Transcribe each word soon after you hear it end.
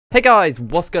Hey guys,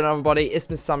 what's going on everybody? It's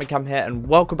MrSammyCam here and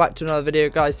welcome back to another video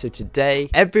guys. So today,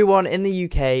 everyone in the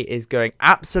UK is going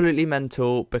absolutely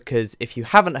mental because if you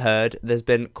haven't heard, there's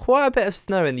been quite a bit of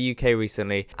snow in the UK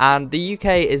recently and the UK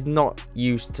is not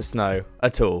used to snow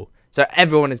at all. So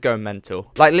everyone is going mental.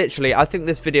 Like literally, I think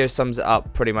this video sums it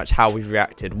up pretty much how we've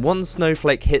reacted. One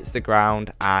snowflake hits the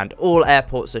ground and all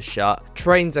airports are shut.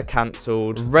 Trains are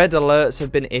cancelled. Red alerts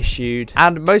have been issued.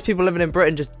 And most people living in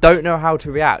Britain just don't know how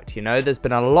to react, you know? There's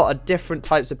been a lot of different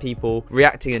types of people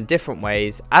reacting in different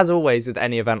ways, as always with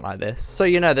any event like this. So,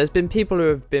 you know, there's been people who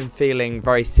have been feeling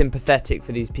very sympathetic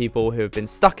for these people who have been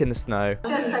stuck in the snow.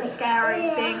 Just so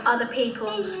scary seeing other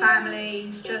people's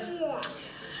families just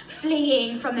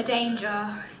fleeing from the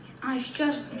danger. It's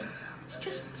just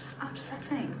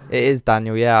upsetting. It is,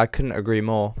 Daniel, yeah, I couldn't agree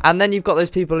more. And then you've got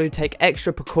those people who take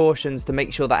extra precautions to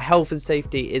make sure that health and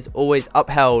safety is always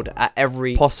upheld at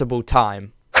every possible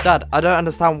time. Dad, I don't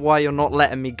understand why you're not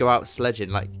letting me go out sledging.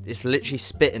 Like, it's literally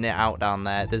spitting it out down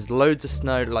there. There's loads of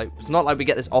snow. Like, it's not like we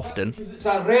get this often. Because it's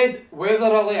a red weather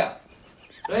alert,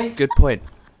 right? Good point.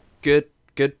 Good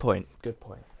point. Good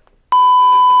point.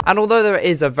 And although there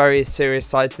is a very serious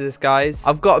side to this, guys,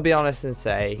 I've got to be honest and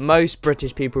say most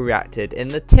British people reacted in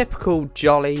the typical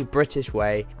jolly British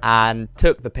way and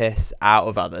took the piss out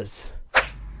of others.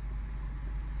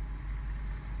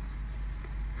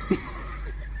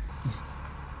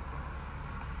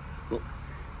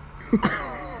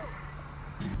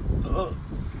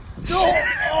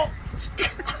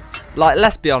 Like,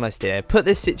 let's be honest here, put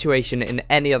this situation in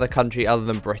any other country other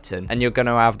than Britain and you're going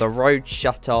to have the roads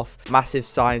shut off, massive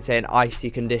signs saying icy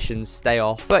conditions, stay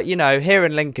off. But, you know, here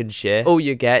in Lincolnshire, all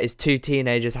you get is two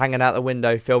teenagers hanging out the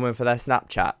window filming for their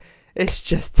Snapchat. It's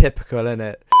just typical, isn't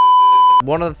it?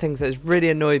 One of the things that's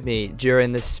really annoyed me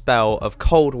during this spell of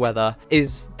cold weather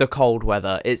is the cold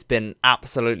weather. It's been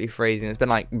absolutely freezing. It's been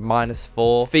like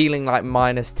 -4, feeling like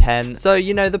 -10. So,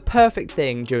 you know, the perfect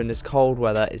thing during this cold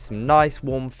weather is some nice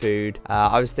warm food.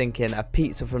 I was thinking a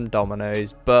pizza from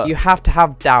Domino's, but you have to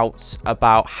have doubts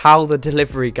about how the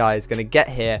delivery guy is going to get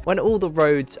here when all the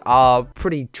roads are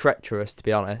pretty treacherous, to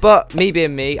be honest. But me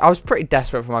being me, I was pretty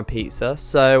desperate for my pizza,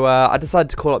 so I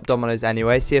decided to call up Domino's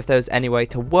anyway, see if there was any way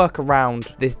to work around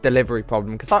this delivery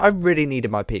problem because I really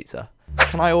needed my pizza.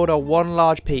 Can I order one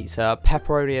large pizza,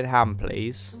 pepperoni and ham,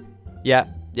 please? Yeah,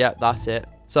 that's it.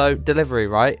 So, delivery,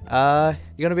 right?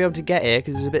 You're gonna be able to get here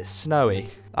because it's a bit snowy.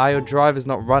 Your driver's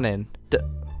not running.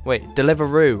 Wait,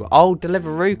 Deliveroo. Oh,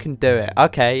 Deliveroo can do it.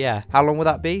 Okay, yeah. How long will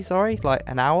that be? Sorry, like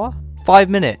an hour? 5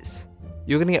 minutes.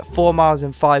 You're gonna get 4 miles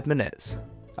in 5 minutes.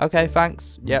 Okay,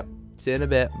 thanks. Yep. See you in a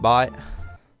bit. Bye.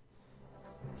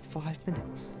 5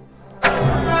 minutes.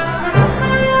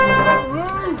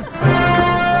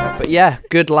 But yeah,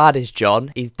 good lad is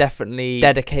John. He's definitely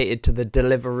dedicated to the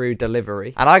Deliveroo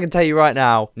delivery. And I can tell you right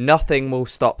now, nothing will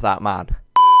stop that man.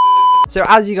 So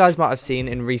as you guys might have seen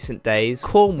in recent days,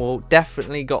 Cornwall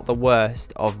definitely got the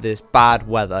worst of this bad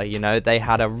weather. You know, they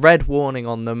had a red warning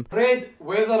on them. Red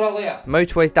weather alert.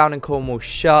 Motorways down in Cornwall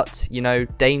shut, you know,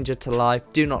 danger to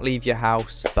life, do not leave your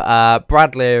house. But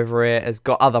Bradley over here has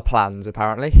got other plans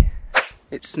apparently.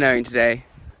 It's snowing today,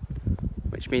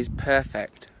 which means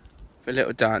perfect for a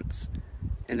little dance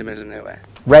in the middle of nowhere.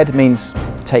 Red means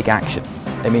take action.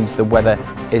 It means the weather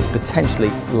is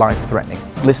potentially life-threatening.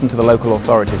 Listen to the local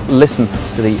authorities, listen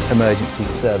to the emergency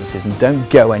services, and don't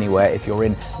go anywhere if you're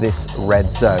in this red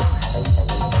zone.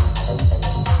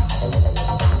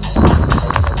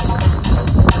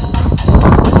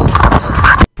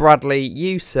 Bradley,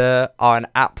 you sir are an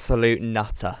absolute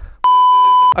nutter.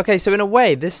 Okay, so in a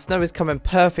way, this snow is coming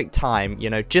perfect time. You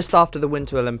know, just after the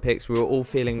Winter Olympics, we were all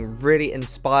feeling really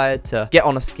inspired to get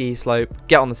on a ski slope,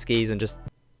 get on the skis and just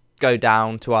go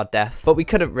down to our death. But we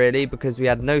couldn't really because we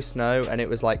had no snow and it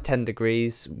was like 10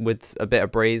 degrees with a bit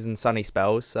of breeze and sunny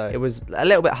spells. So it was a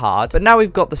little bit hard. But now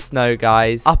we've got the snow,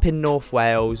 guys, up in North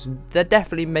Wales. They're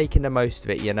definitely making the most of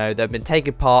it, you know. They've been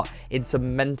taking part in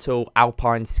some mental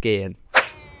alpine skiing.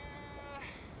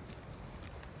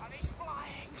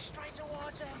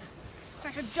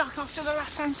 To duck off to the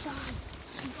left-hand side.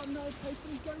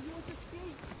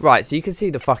 Right, so you can see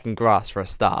the fucking grass for a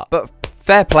start. But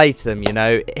fair play to them, you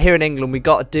know. Here in England, we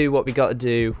got to do what we got to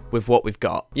do with what we've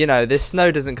got. You know, this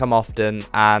snow doesn't come often,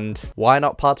 and why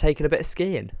not partake in a bit of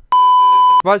skiing?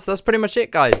 Right, so that's pretty much it,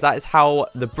 guys. That is how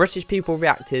the British people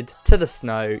reacted to the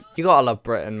snow. You gotta love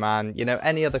Britain, man. You know,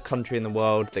 any other country in the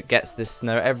world that gets this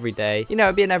snow every day, you know,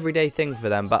 it'd be an everyday thing for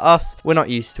them. But us, we're not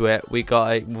used to it. We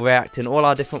gotta react in all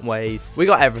our different ways. We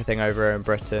got everything over here in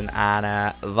Britain,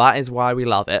 and that is why we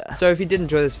love it. So if you did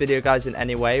enjoy this video, guys, in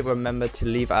any way, remember to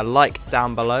leave a like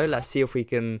down below. Let's see if we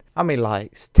can, how many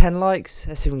likes? 10 likes?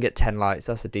 Let's see if we can get 10 likes.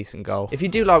 That's a decent goal. If you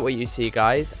do like what you see,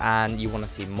 guys, and you want to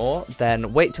see more,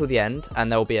 then wait till the end,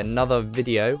 and there will be another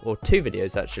video, or 2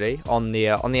 videos actually, on the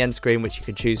end screen, which you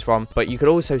can choose from. But you could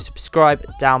also subscribe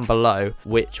down below,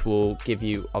 which will give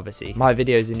you obviously my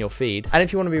videos in your feed. And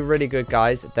if you want to be really good,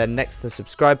 guys, then next to the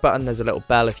subscribe button there's a little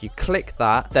bell. If you click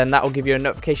that, then that will give you a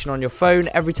notification on your phone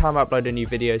every time I upload a new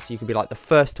video, so you can be like the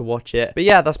first to watch it. But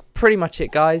yeah, that's pretty much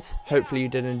it, guys. Hopefully you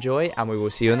did enjoy, and we will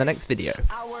see you in the next video.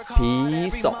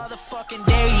 Peace off.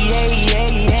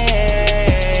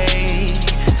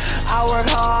 I work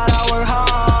hard,